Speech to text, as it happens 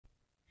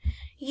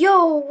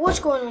Yo, what's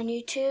going on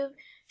YouTube?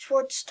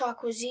 Sports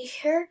Talk with Z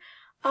here.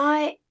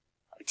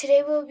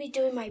 Today we'll be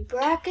doing my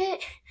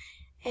bracket,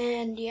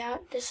 and yeah,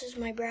 this is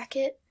my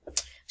bracket.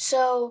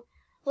 So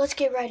let's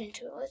get right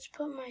into it. Let's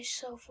put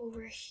myself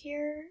over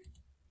here.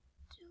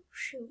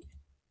 Shoot.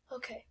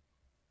 Okay.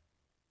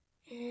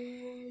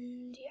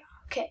 And yeah.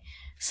 Okay.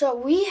 So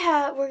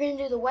we're gonna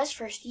do the West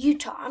first.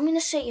 Utah. I'm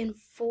gonna say in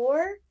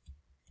 4.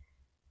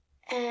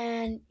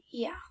 And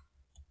yeah.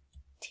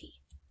 T.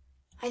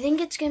 I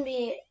think it's gonna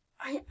be.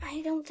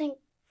 I don't think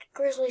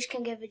Grizzlies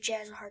can give the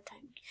Jazz a hard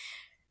time.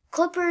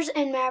 Clippers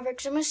and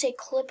Mavericks. I'm gonna say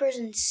Clippers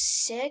in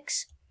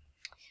 6.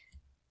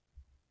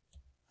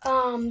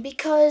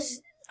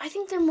 Because I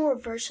think they're more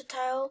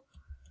versatile.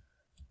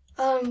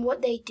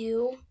 What they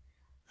do.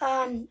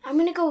 I'm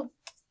gonna go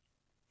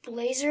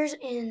Blazers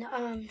in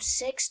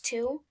 6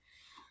 too.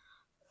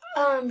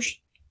 One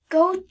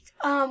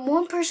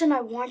person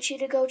I want you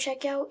to go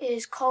check out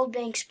is Called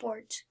Bank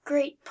Sports.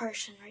 Great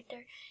person right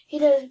there. He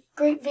does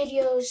great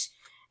videos,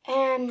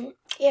 and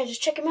yeah,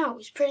 just check him out.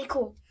 He's pretty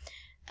cool.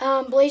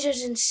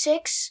 Blazers in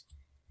 6.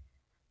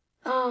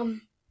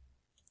 I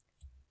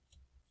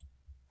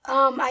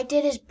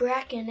did his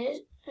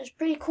bracket. It's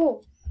pretty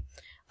cool.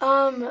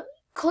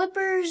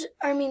 Lakers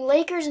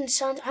and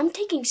Suns. I'm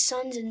taking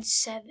Suns in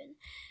 7.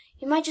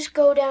 You might just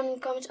go down in the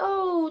comments,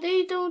 oh,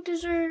 they don't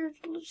deserve,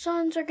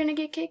 Suns are going to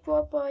get kicked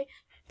off but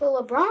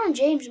LeBron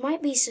James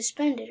might be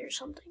suspended or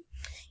something.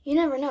 You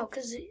never know,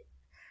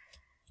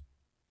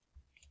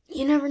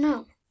 you never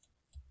know.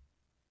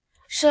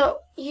 So,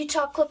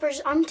 Utah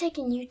Clippers, I'm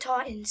taking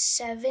Utah in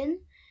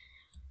 7.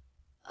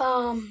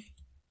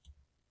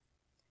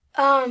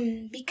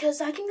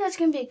 Because I think that's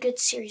going to be a good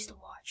series to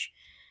watch.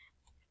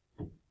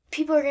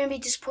 People are going to be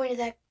disappointed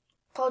that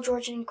Paul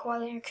George and Kawhi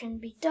Leonard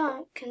couldn't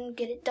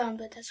get it done,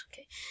 but that's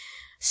okay.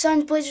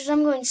 Suns, Blazers,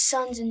 I'm going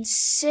Suns in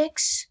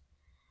 6.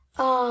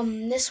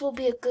 This will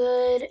be a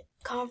good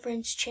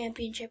conference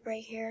championship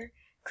right here.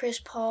 Chris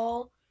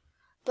Paul.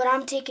 But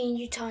I'm taking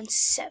Utah in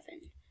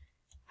 7.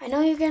 I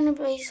know you're going to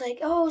be like,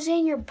 oh,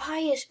 Zane, you're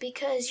biased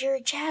because you're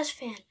a Jazz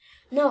fan.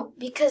 No,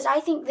 because I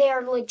think they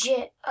are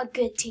legit a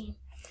good team.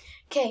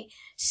 Okay,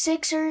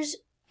 Sixers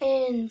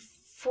in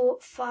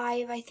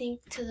 5, I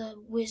think, to the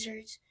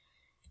Wizards.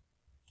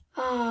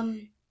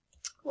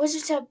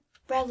 Wizards have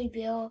Bradley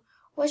Beal.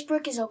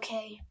 Westbrook is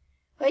okay,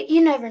 but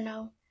you never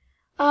know.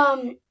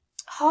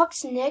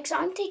 Hawks, Knicks.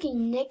 I'm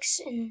taking Knicks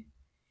in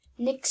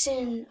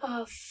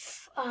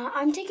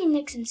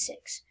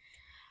 6.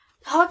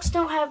 Hawks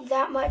don't have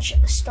that much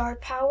star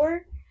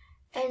power,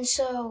 and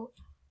so,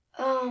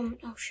 and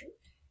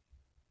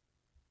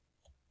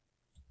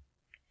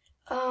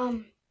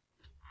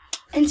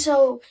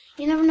so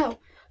you never know.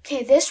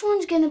 Okay, this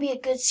one's going to be a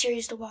good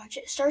series to watch.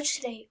 It starts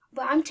today,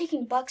 but I'm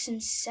taking Bucks in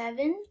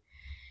 7.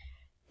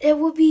 It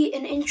will be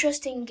an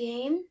interesting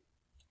game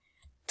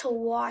to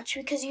watch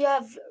because you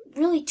have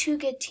really 2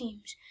 good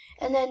teams.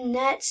 And then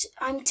Nets,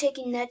 I'm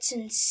taking Nets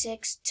in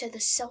 6 to the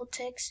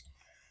Celtics.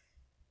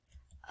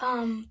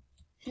 And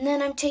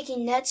then I'm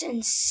taking Nets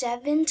in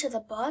 7 to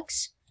the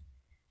Bucks.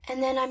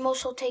 And then I'm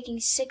also taking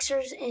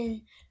Sixers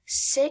in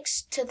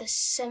 6 to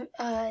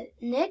the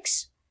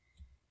Knicks.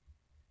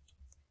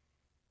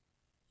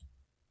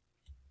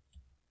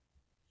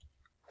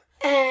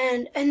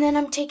 And then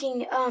I'm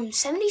taking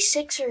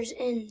 76ers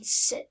in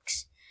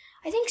 6.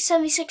 I think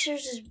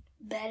 76ers is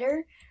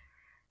better.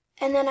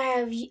 And then I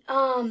have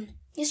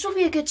this will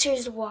be a good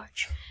series to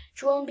watch.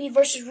 Joel Embiid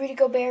versus Rudy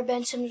Gobert,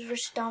 Ben Simmons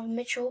versus Donovan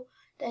Mitchell.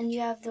 Then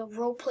you have the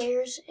role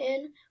players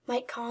in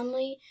Mike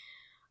Conley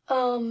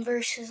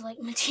versus like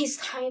Matisse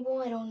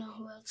Thybulle. I don't know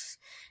who else is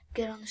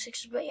good on the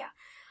Sixers, but yeah.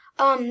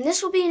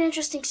 This will be an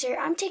interesting series.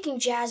 I'm taking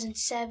Jazz in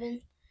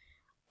 7.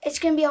 It's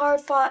going to be a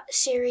hard-fought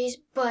series,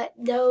 but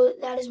though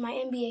that is my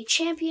NBA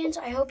champions,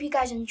 I hope you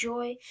guys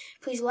enjoy.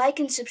 Please like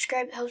and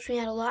subscribe. It helps me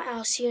out a lot, and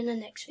I'll see you in the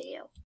next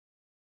video.